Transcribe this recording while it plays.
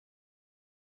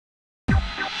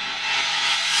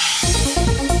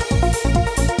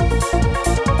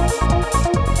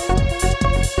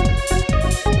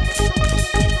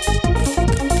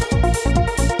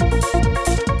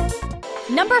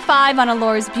Number 5 on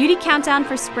Allure's beauty countdown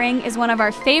for spring is one of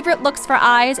our favorite looks for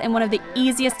eyes and one of the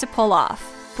easiest to pull off: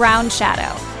 brown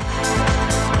shadow.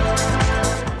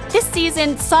 This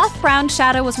season, soft brown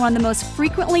shadow was one of the most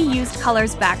frequently used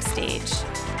colors backstage.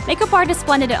 Makeup artists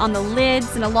blended it on the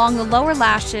lids and along the lower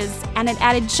lashes, and it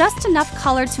added just enough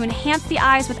color to enhance the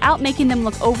eyes without making them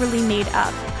look overly made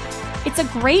up. It's a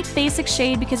great basic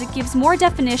shade because it gives more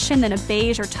definition than a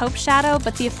beige or taupe shadow,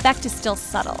 but the effect is still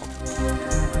subtle.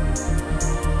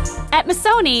 At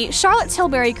Missoni, Charlotte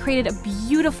Tilbury created a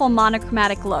beautiful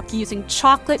monochromatic look using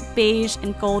chocolate, beige,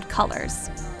 and gold colors.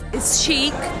 It's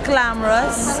chic,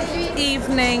 glamorous,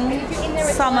 evening,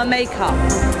 summer makeup.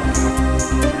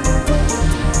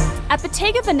 At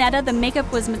Bottega Veneta, the makeup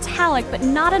was metallic, but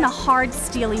not in a hard,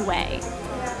 steely way.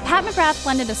 Pat McGrath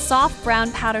blended a soft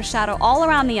brown powder shadow all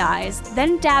around the eyes,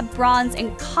 then dabbed bronze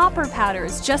and copper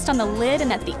powders just on the lid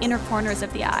and at the inner corners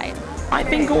of the eye. I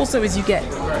think also as you get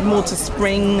more to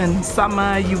spring and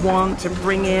summer, you want to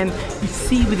bring in, you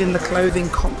see within the clothing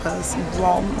coppers and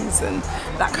bronze and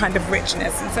that kind of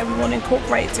richness, and so we want to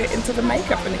incorporate it into the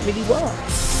makeup, and it really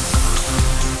works.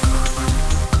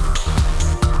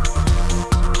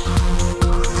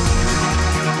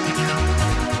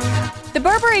 The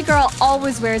Burberry girl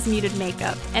always wears muted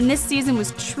makeup, and this season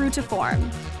was true to form.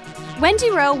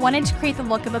 Wendy Rowe wanted to create the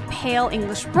look of a pale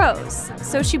English rose,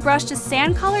 so she brushed a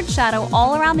sand-colored shadow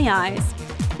all around the eyes,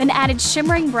 then added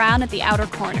shimmering brown at the outer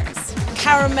corners.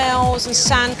 Caramels and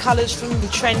sand colours from the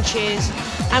trenches,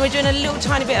 and we're doing a little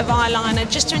tiny bit of eyeliner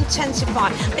just to intensify,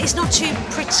 but it's not too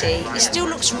pretty, it still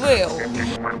looks real.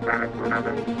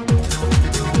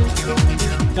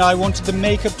 I wanted the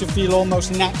makeup to feel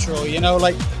almost natural,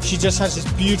 like she just has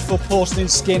this beautiful porcelain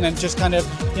skin and just kind of,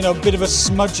 a bit of a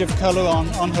smudge of colour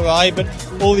on her eye, but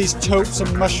all these taupes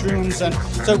and mushrooms, and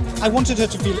so I wanted her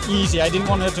to feel easy. I didn't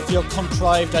want her to feel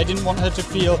contrived. I didn't want her to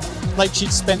feel like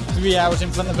she'd spent 3 hours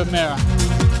in front of a mirror.